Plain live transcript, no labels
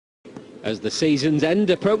As the season's end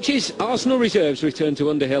approaches, Arsenal reserves return to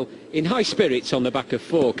Underhill in high spirits on the back of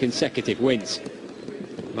 4 consecutive wins.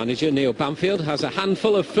 Manager Neil Banfield has a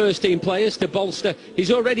handful of first-team players to bolster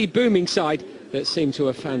his already booming side that seem to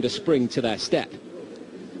have found a spring to their step.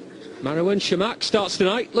 Marouane Chamakh starts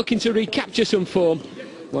tonight, looking to recapture some form,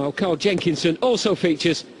 while Carl Jenkinson also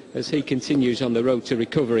features as he continues on the road to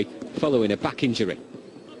recovery following a back injury.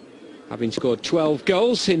 Having scored 12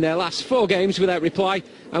 goals in their last 4 games without reply,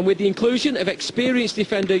 and with the inclusion of experienced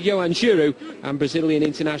defender Yohan Giroud and Brazilian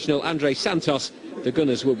international André Santos, the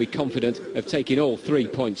Gunners will be confident of taking all 3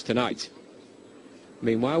 points tonight.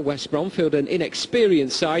 Meanwhile, West Brom field an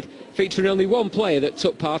inexperienced side featuring only 1 player that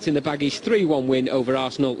took part in the Baggies' 3-1 win over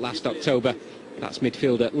Arsenal last October. That's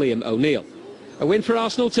midfielder Liam O'Neill. A win for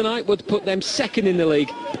Arsenal tonight would put them second in the league,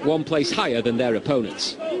 1 place higher than their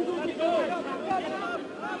opponents.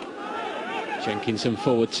 Jenkinson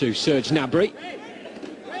forward to Serge Gnabry.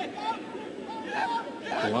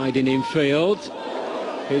 Gliding infield.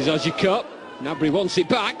 Here's Ozzy. Gnabry wants it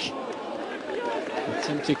back.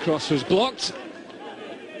 Attempted cross was blocked.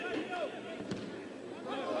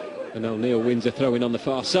 And O'Neill wins a throw-in on the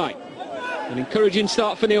far side. An encouraging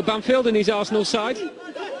start for Neil Banfield and his Arsenal side.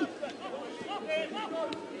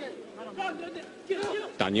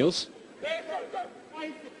 Daniels.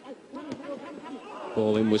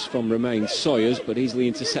 Ball in was from Romain Sawyers, but easily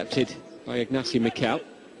intercepted by Ignacio Miquel.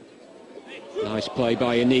 Nice play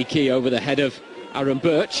by Aniki over the head of Aaron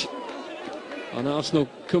Birch. And Arsenal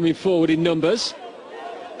coming forward in numbers.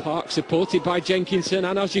 Park supported by Jenkinson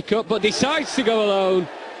and Ozzy, but decides to go alone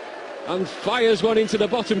and fires one into the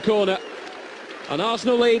bottom corner. An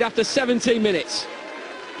Arsenal lead after 17 minutes.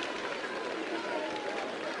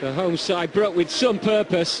 The home side broke with some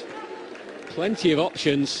purpose. Plenty of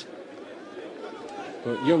options.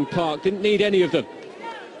 But young Park didn't need any of them.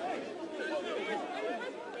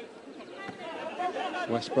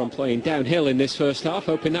 West Brom playing downhill in this first half,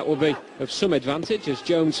 hoping that will be of some advantage as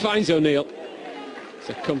Jones finds O'Neill. It's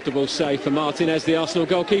a comfortable save for Martinez, the Arsenal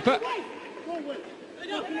goalkeeper,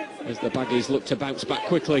 as the Baggies look to bounce back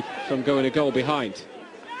quickly from going a goal behind.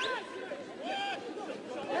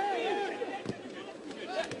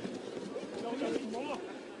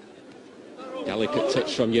 Delicate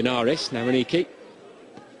touch from Yanaris, now Aniki.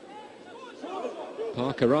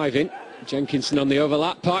 Park arriving, Jenkinson on the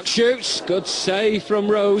overlap, Park shoots, good save from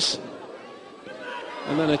Rose.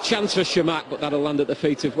 And then a chance for Chamakh, but that'll land at the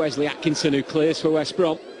feet of Wesley Atkinson, who clears for West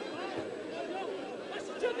Brom.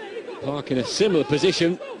 Park in a similar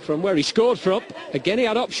position from where he scored from. Again he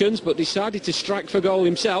had options, but decided to strike for goal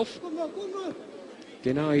himself.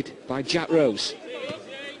 Denied by Jack Rose.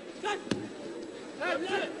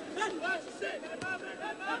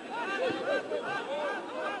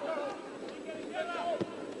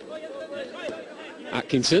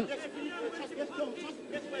 Atkinson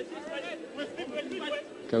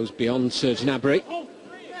goes beyond Serge Gnabry.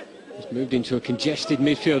 He's moved into a congested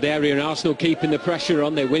midfield area and Arsenal keeping the pressure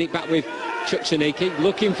on. They win it back with Chuksaniki,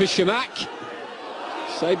 looking for Chamakh.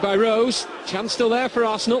 Saved by Rose. Chance still there for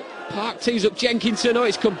Arsenal. Park tees up Jenkinson. Oh,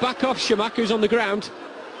 it's come back off Chamakh, who's on the ground.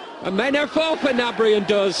 And may now fall for Gnabry, and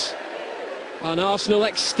does. And Arsenal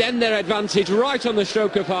extend their advantage right on the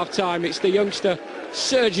stroke of half-time. It's the youngster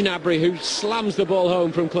Serge Gnabry who slams the ball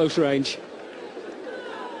home from close range.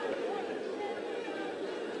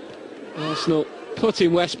 Arsenal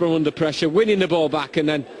putting West Brom under pressure, winning the ball back and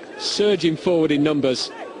then surging forward in numbers.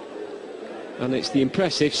 And it's the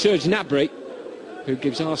impressive Serge Gnabry who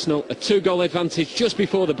gives Arsenal a 2-goal advantage just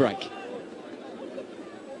before the break.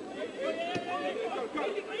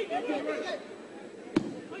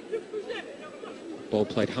 Ball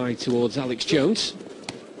played high towards Alex Jones.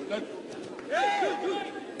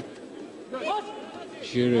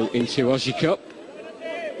 Giroud into Ozzy.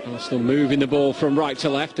 Arsenal moving the ball from right to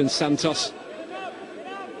left, and Santos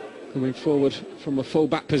coming forward from a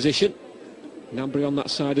full-back position. Gnabry on that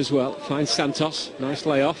side as well. Finds Santos. Nice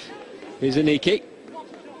layoff. Here's Aniki.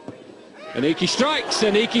 Aniki strikes.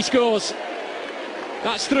 Aniki scores.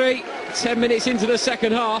 That's 3. 10 minutes into the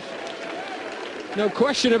second half. No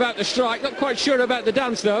question about the strike. Not quite sure about the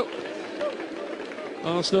dance, though.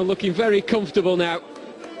 Arsenal looking very comfortable now.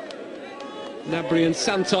 Gnabry and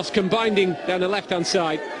Santos combining down the left-hand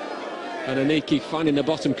side. And Aniki finding the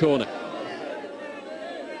bottom corner.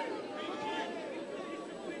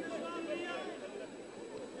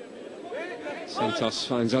 Santos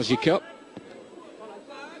finds Ozzy.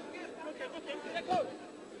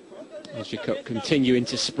 Ozzy continuing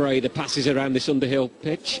to spray the passes around this Underhill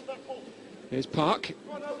pitch. Here's Park.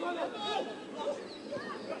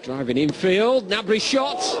 Driving infield. Gnabry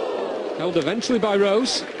shot. Held eventually by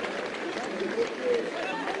Rose.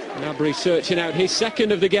 Gnabry searching out his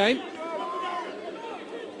second of the game.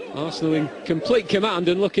 Arsenal in complete command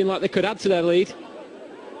and looking like they could add to their lead.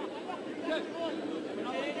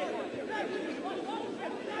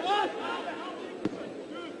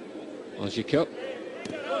 Ojikuk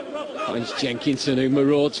finds Jenkinson, who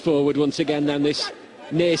marauds forward once again down this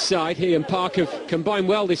near side. He and Park have combined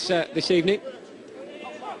well this evening.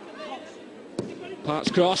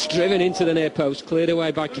 Park's cross driven into the near post, cleared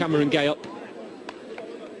away by Cameron Gale.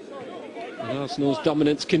 And Arsenal's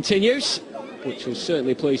dominance continues, which will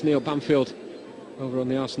certainly please Neil Bamfield over on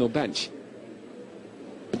the Arsenal bench.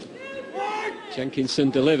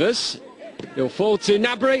 Jenkinson delivers. He'll fall to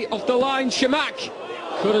Gnabry, off the line. Shamak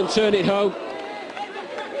couldn't turn it home.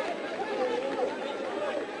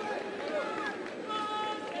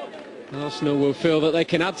 Arsenal will feel that they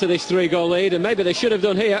can add to this 3-goal lead, and maybe they should have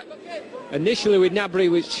done here. Initially with Gnabry,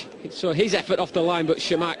 which saw his effort off the line, but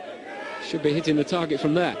Shamak should be hitting the target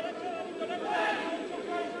from there.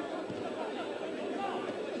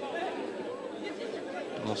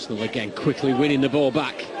 Arsenal again quickly winning the ball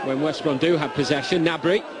back when West Brom do have possession.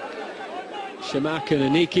 Gnabry, Shamak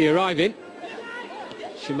and Aniki arriving.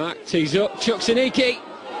 Shamak tees up, chucks Aniki.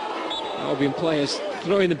 Albion players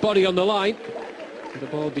throwing the body on the line. The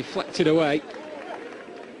ball deflected away.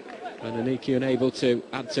 And Aniki unable to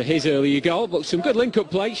add to his earlier goal, but some good link-up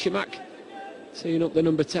play. Shamak teeing up the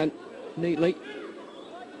number 10 neatly.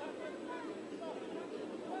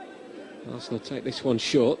 Arsenal take this one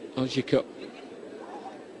short. Ojikuk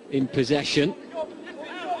in possession.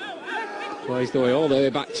 Plays the way all the way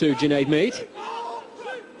back to Junaid Mead.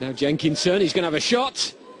 Now Jenkinson, he's going to have a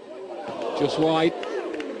shot. Just wide.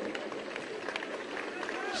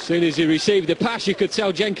 As soon as he received the pass, you could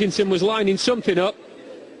tell Jenkinson was lining something up.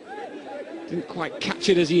 Didn't quite catch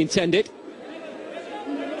it as he intended.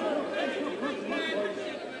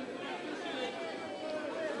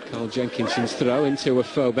 Carl Jenkinson's throw into a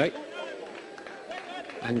Afobe.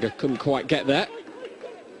 Anger couldn't quite get there.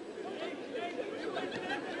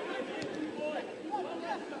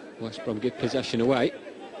 West Brom give possession away.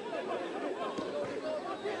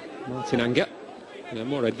 Martin Anger in a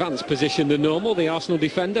more advanced position than normal. The Arsenal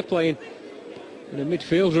defender playing in a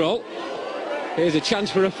midfield role. Here's a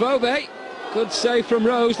chance for Afobe. Good save from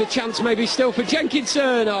Rose. The chance maybe still for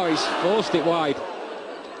Jenkinson. Oh, he's forced it wide.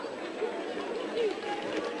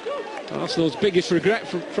 Arsenal's biggest regret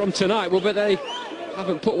from tonight will be they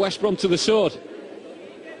haven't put West Brom to the sword.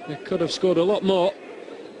 They could have scored a lot more.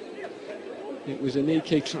 It was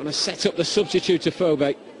Aniki trying to set up the substitute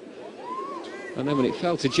Afobe. And then when it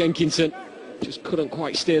fell to Jenkinson, just couldn't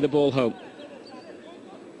quite steer the ball home.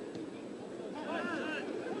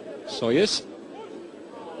 Sawyers.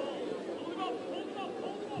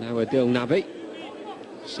 Now Adil Nabi.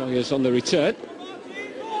 Sawyers on the return.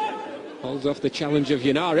 Holds off the challenge of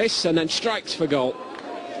Yanaris and then strikes for goal.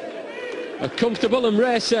 A comfortable and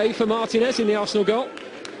rare save for Martinez in the Arsenal goal.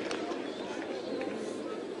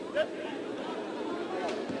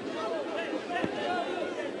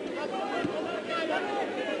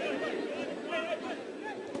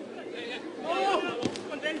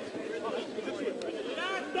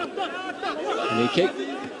 Aniki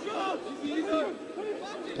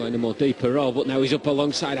playing a more deeper role, but now he's up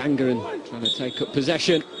alongside Anger and trying to take up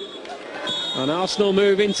possession. And Arsenal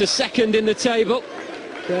move into second in the table.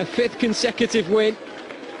 Their 5th consecutive win.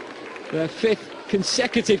 Their 5th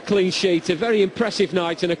consecutive clean sheet. A very impressive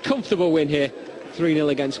night and a comfortable win here. 3-0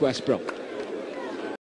 against West Brom.